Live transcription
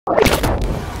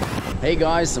Hey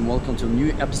guys, and welcome to a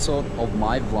new episode of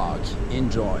my vlog.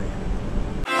 Enjoy!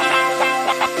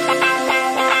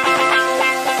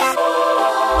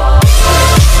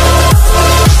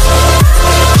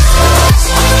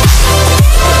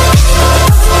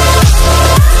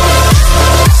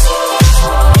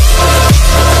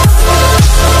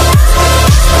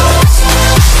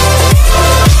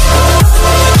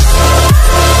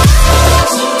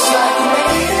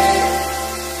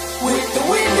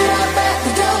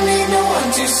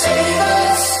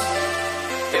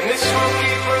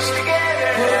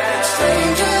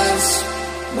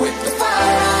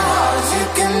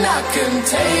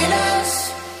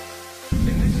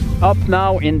 Up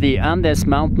now in the Andes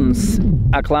Mountains,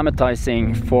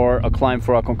 acclimatizing for a climb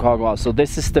for Aconcagua. So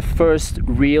this is the first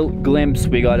real glimpse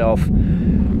we got of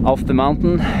the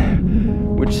mountain,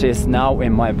 which is now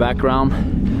in my background.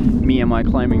 Me and my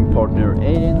climbing partner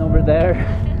Aiden over there.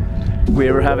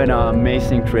 We're having an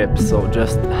amazing trip, so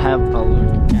just have a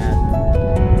look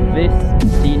at this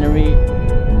scenery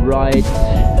right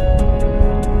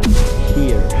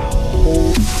here.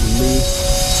 Holy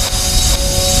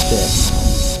shit.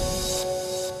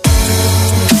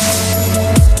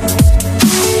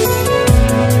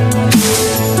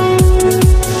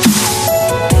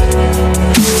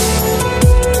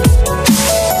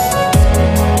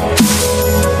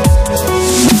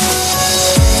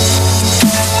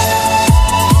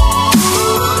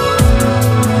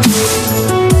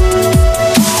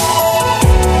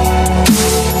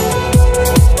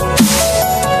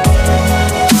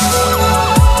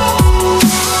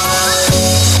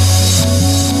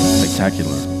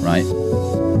 Right?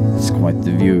 It's quite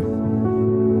the view.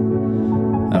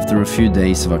 After a few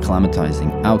days of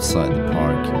acclimatizing outside the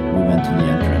park, we went to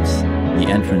the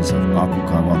entrance of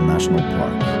Aconcagua National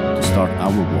Park, to start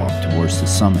our walk towards the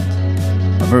summit.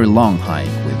 A very long hike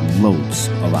with loads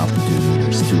of altitude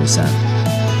meters to ascend.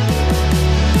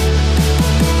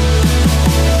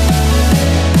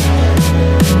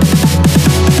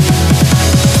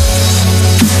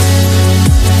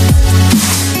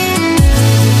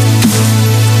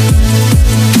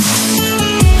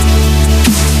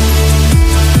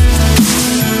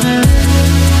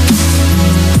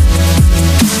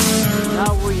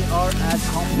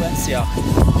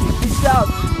 Peace out,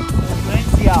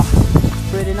 Valencia.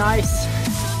 Pretty nice.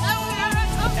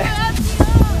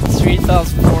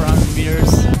 3,400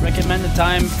 meters. Recommended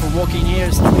time for walking here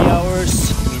is 3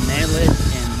 hours. We nailed it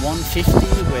in 150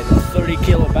 with a 30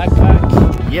 kilo backpack.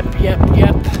 Yep.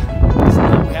 So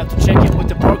now we have to check in with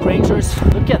the park rangers.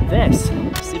 Look at this,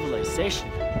 civilization.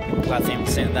 Glad I'm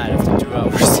saying that after 2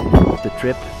 hours. The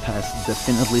trip has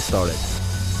definitely started.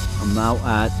 I'm now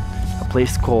at a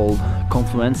place called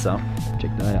Confluenza.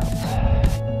 Check that out.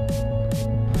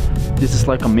 This is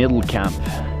like a middle camp.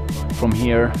 From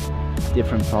here,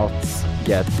 different paths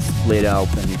get split out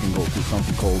and you can go to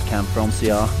something called Camp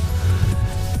Francia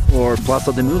or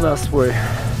Plaza de Mulas,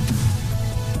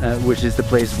 which is the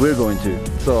place we're going to.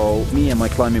 So me and my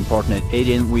climbing partner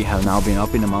Aiden, we have now been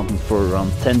up in the mountains for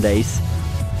around 10 days,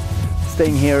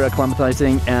 staying here,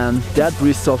 acclimatizing, and that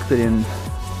resulted in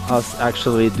us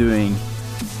actually doing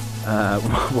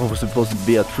what was supposed to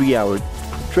be a 3-hour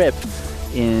trip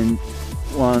in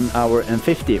 1 hour and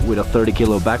 50 with a 30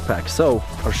 kilo backpack. So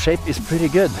our shape is pretty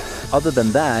good. Other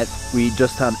than that, we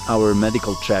just had our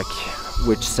medical check,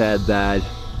 which said that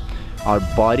our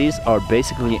bodies are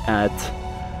basically at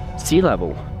sea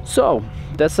level. So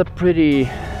that's a pretty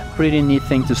neat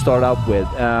thing to start out with.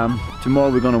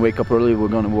 Tomorrow we're gonna wake up early. We're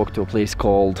gonna walk to a place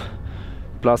called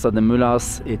Plaza de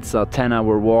Mulas. It's a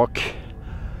 10-hour walk,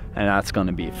 and that's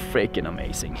gonna be freaking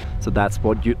amazing. So that's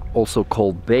what you also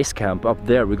call base camp. Up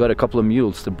there we got a couple of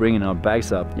mules to bring in our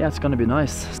bags up. Yeah, it's gonna be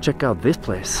nice. Let's check out this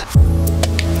place.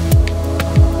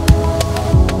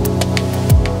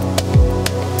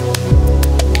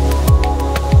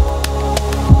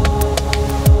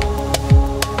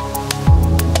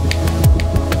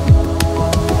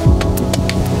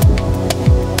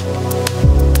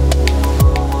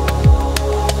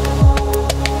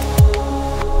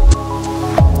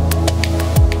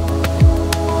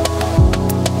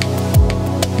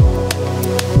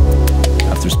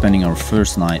 Spending our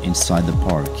first night inside the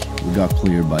park, we got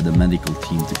cleared by the medical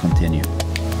team to continue.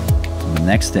 So the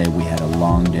next day we had a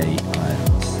long day ahead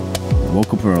of us. We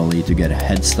woke up early to get a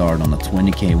head start on a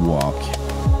 20k walk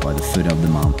by the foot of the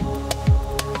mountain.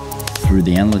 Through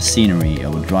the endless scenery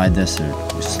of a dry desert,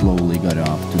 we slowly got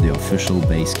up to the official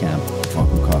base camp of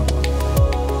Aconcagua.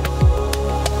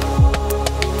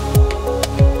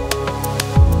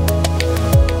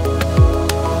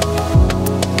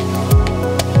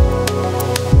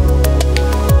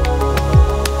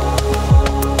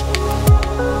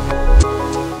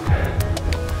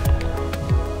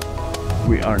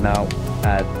 are now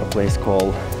at a place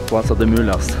called Plaza de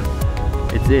Mulas.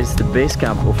 It is the base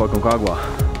camp of Aconcagua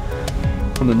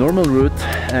on the normal route,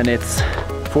 and it's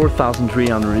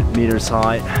 4,300 meters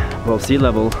high above sea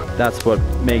level. That's what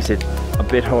makes it a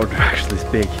bit hard to actually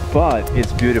speak, but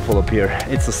it's beautiful up here.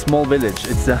 It's a small village.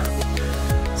 It's the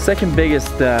second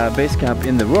biggest base camp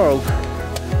in the world,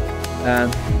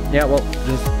 and yeah, well,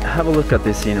 just have a look at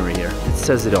this scenery here. It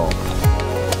says it all.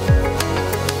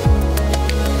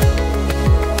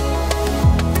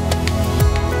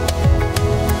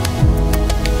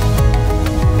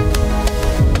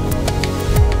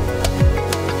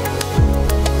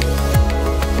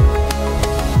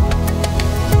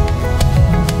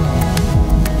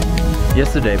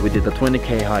 Yesterday we did a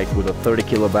 20k hike with a 30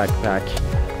 kilo backpack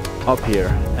up here,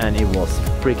 and it was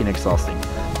freaking exhausting.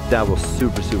 That was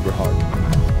super hard.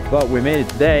 But we made it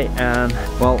today, and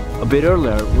well, a bit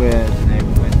earlier today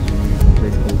we went to a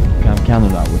place called Camp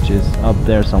Canada, which is up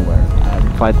there somewhere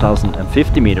at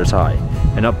 5,050 meters high.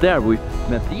 And up there we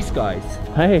met these guys.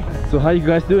 Hey, so how you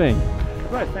guys doing?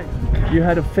 Right, thanks. You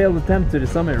had a failed attempt to the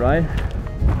summit, right?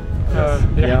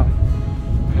 Yeah.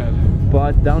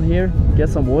 But down here, get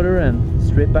some water and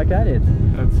straight back at it.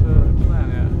 That's a plan,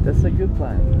 yeah. That's a good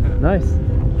plan. Yeah. Nice.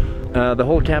 The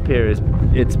whole camp here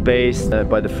it's based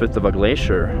by the foot of a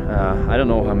glacier. I don't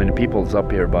know how many people's up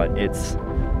here, but it's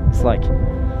like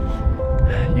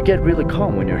you get really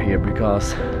calm when you're here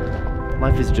because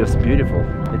life is just beautiful.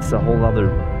 It's a whole other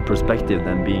perspective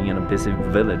than being in a busy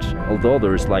village. Although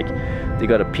there's like, they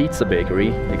got a pizza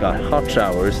bakery, they got hot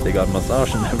showers, they got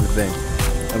massage and everything,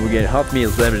 and we get hot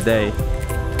meals every day.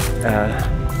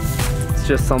 It's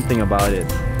just something about it.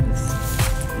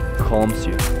 It calms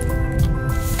you.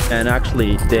 And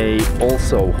actually they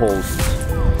also host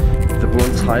the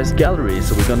world's highest gallery,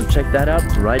 so we're gonna check that out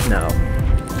right now.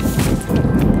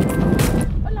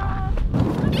 Hola.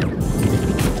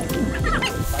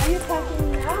 Are you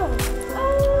packing now?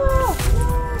 Oh,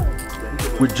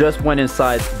 no. We just went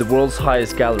inside the world's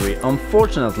highest gallery.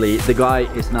 Unfortunately, the guy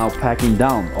is now packing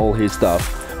down all his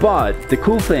stuff. But the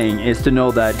cool thing is to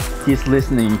know that he's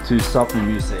listening to Sapmi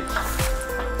music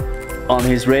on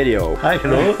his radio. Hi,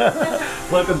 hello.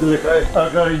 Welcome to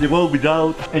the world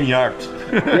without any art.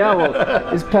 Yeah, well,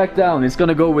 it's packed down. It's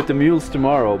gonna go with the mules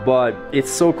tomorrow, but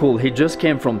it's so cool. He just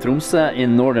came from Tromsø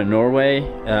in northern Norway,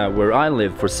 where I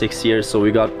lived for 6 years, so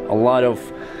we got a lot of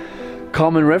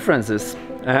common references.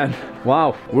 And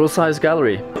wow, world's highest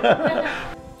gallery.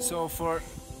 So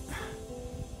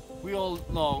we all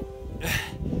know,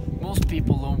 most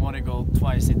people don't want to go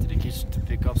twice into the kitchen to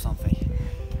pick up something.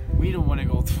 We don't want to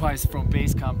go twice from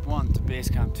base camp 1 to base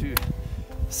camp 2.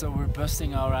 So we're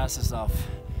busting our asses off,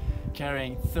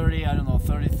 carrying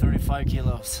 35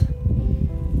 kilos.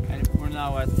 And we're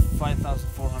now at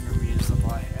 5,400 meters up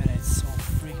high, and it's so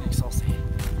freaking exhausting.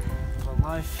 But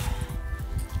life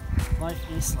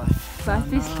is life.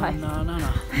 Life is life.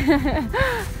 No.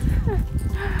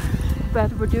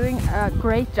 But we're doing a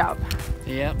great job.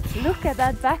 Yep. Look at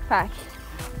that backpack.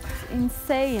 It's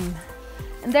insane.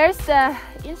 And there's the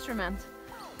instrument.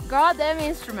 Goddamn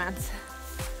instrument.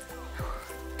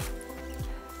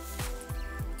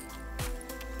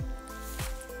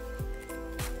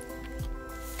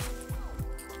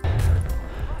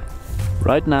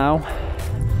 Right now,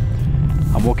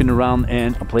 I'm walking around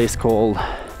in a place called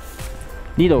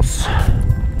Nidos.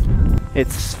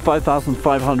 It's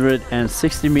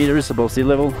 5,560 meters above sea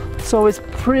level, so it's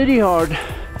pretty hard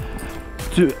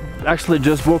to actually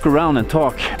just walk around and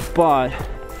talk, but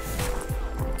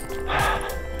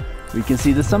we can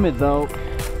see the summit though.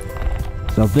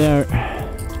 It's up there,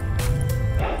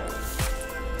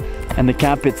 and the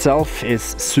camp itself is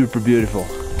super beautiful.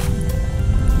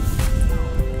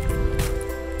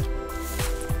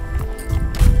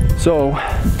 So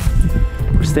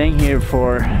we're staying here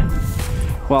for,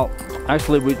 well,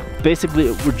 actually we're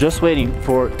just waiting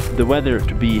for the weather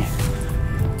to be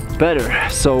better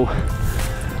so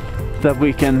that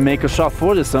we can make a shot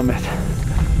for the summit,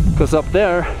 because up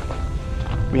there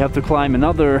we have to climb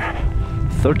another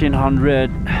 1,300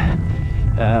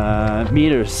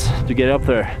 meters to get up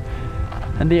there,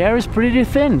 and the air is pretty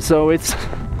thin, so it's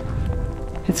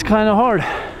kind of hard.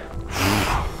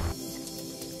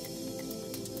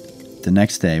 The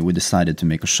next day we decided to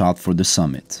make a shot for the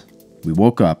summit. We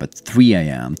woke up at 3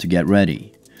 AM to get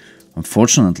ready.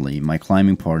 Unfortunately, my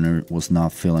climbing partner was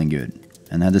not feeling good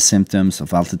and had the symptoms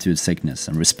of altitude sickness,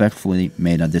 and respectfully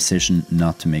made a decision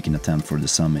not to make an attempt for the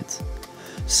summit.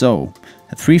 So,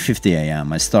 at 3:50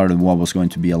 AM I started what was going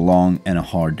to be a long and a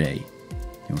hard day.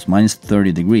 It was minus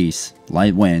 30 degrees,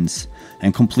 light winds,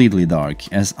 and completely dark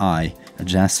as I, a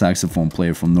jazz saxophone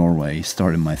player from Norway,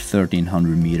 started my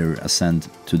 1300-meter ascent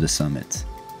to the summit.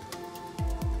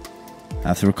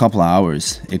 After a couple of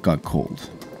hours, it got cold,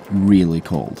 really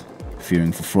cold.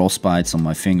 Fearing for frostbites on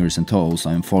my fingers and toes,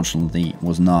 I unfortunately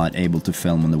was not able to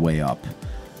film on the way up.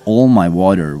 All my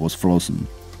water was frozen,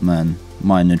 and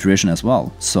my nutrition as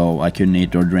well, so I couldn't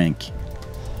eat or drink.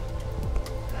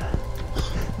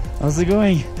 How's it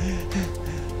going?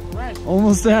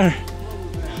 Almost there.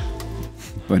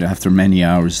 But after many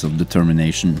hours of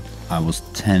determination, I was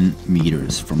 10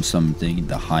 meters from summiting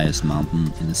the highest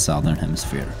mountain in the southern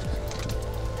hemisphere.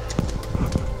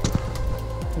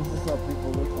 This is how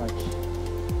people look like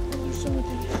when you're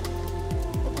summiting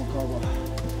Aconcagua.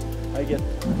 I get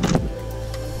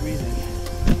breathing.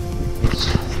 It's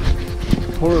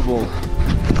horrible,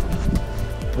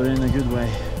 but in a good way.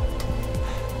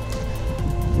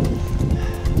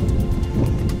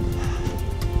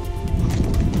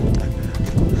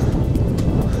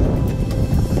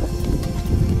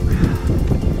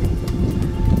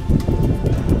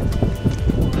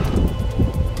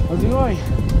 How's it going?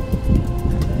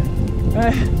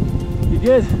 Hey, you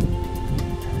good?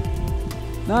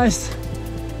 Nice.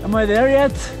 Am I there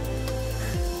yet?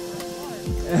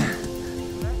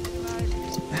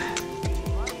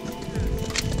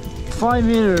 5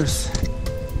 meters.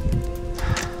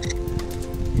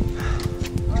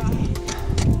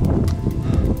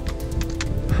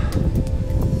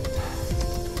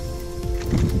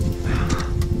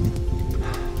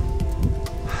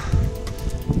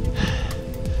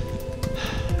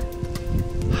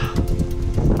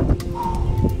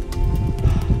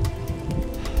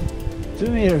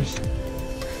 Meters.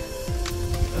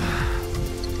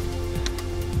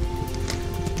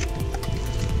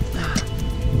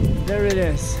 There it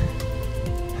is.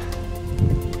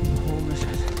 Holy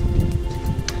shit.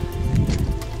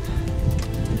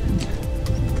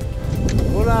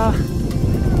 Hola.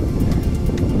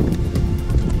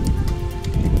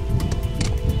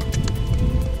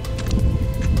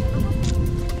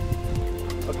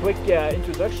 A quick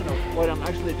introduction of what I'm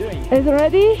actually doing. Is it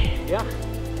ready? Yeah.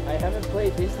 I haven't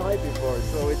played this high before,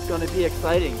 so it's gonna be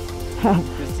exciting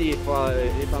to see if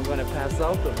I'm gonna pass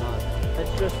out or not.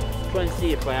 Let's just try and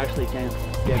see if I actually can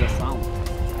get a sound.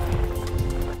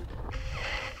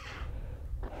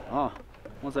 Oh,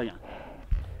 1 second.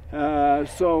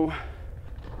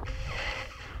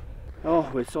 Oh,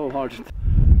 it's so hard.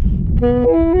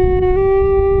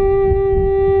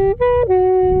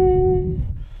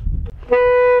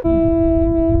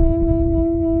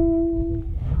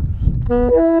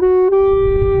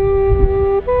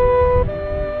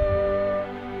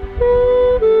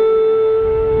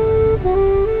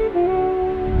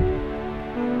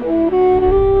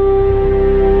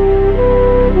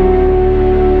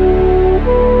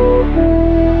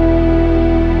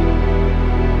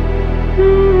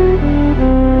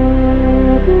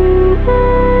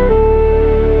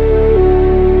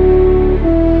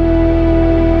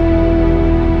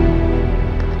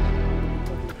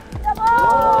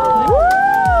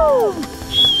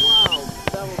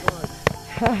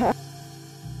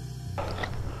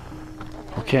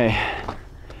 Okay,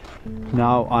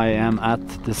 now I am at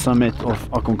the summit of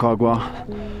Aconcagua,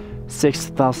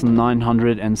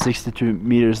 6,962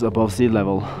 meters above sea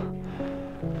level,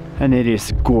 and it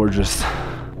is gorgeous.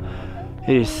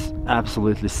 It is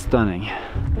absolutely stunning.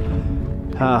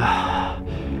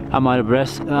 I'm out of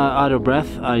breath.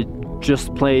 I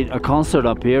just played a concert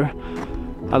up here.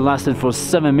 I lasted for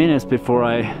 7 minutes before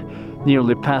I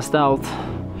nearly passed out.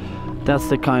 That's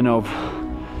the kind of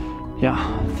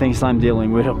things I'm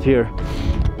dealing with up here.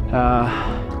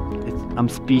 I'm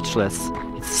speechless.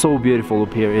 It's so beautiful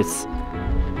up here.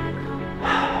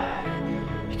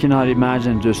 You cannot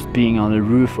imagine just being on the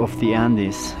roof of the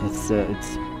Andes. It's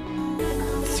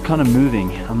kind of moving.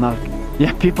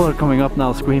 Yeah, people are coming up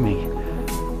now screaming.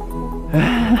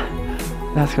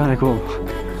 That's kind of cool.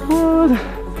 What?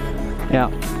 Yeah,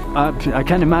 I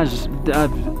can imagine.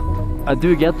 I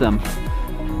do get them.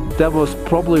 That was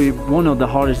probably one of the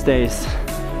hardest days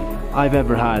I've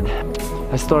ever had.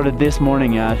 I started this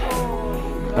morning at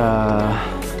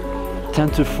 10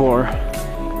 to 4.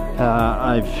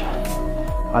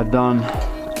 I've done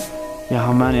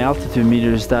how many altitude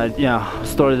meters that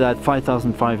started at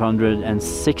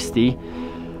 5,560,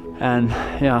 and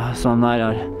so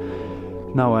now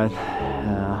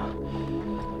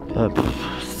at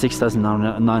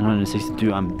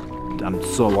 6,962. I'm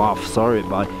so off, sorry,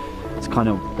 but it's kind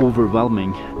of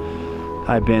overwhelming.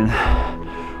 I've been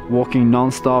walking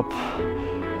non-stop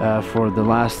for the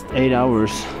last 8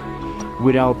 hours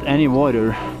without any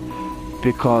water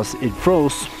because it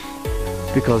froze,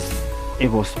 because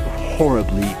it was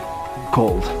horribly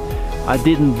cold. I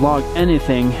didn't vlog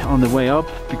anything on the way up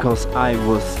because I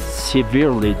was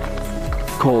severely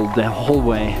cold the whole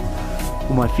way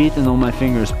on my feet and on my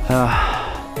fingers.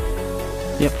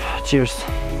 Yep, cheers.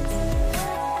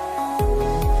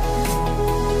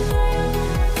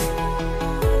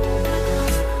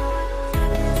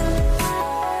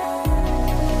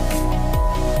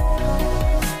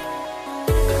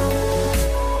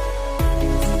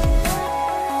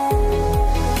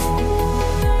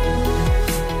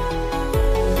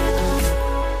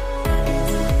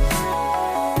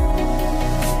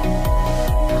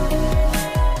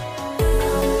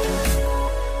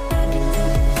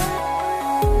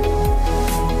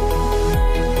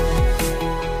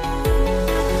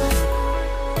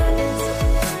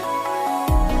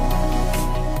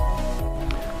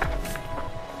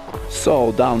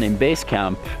 So down in base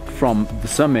camp from the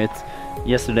summit,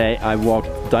 yesterday I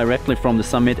walked directly from the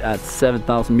summit at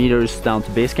 7,000 meters down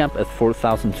to base camp at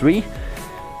 4,003.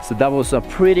 So that was a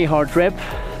pretty hard trip.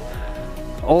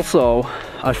 Also,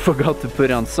 I forgot to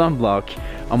put on sunblock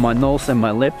on my nose and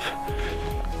my lip,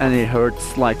 and it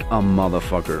hurts like a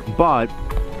motherfucker. But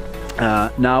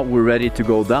now we're ready to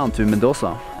go down to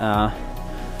Mendoza.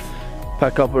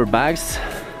 Pack up our bags,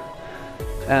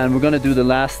 and we're gonna do the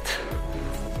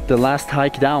last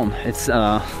hike down. It's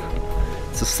a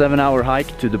 7-hour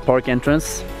hike to the park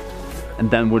entrance,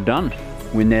 and then we're done.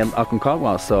 We nailed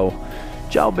Aconcagua, so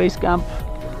ciao base camp.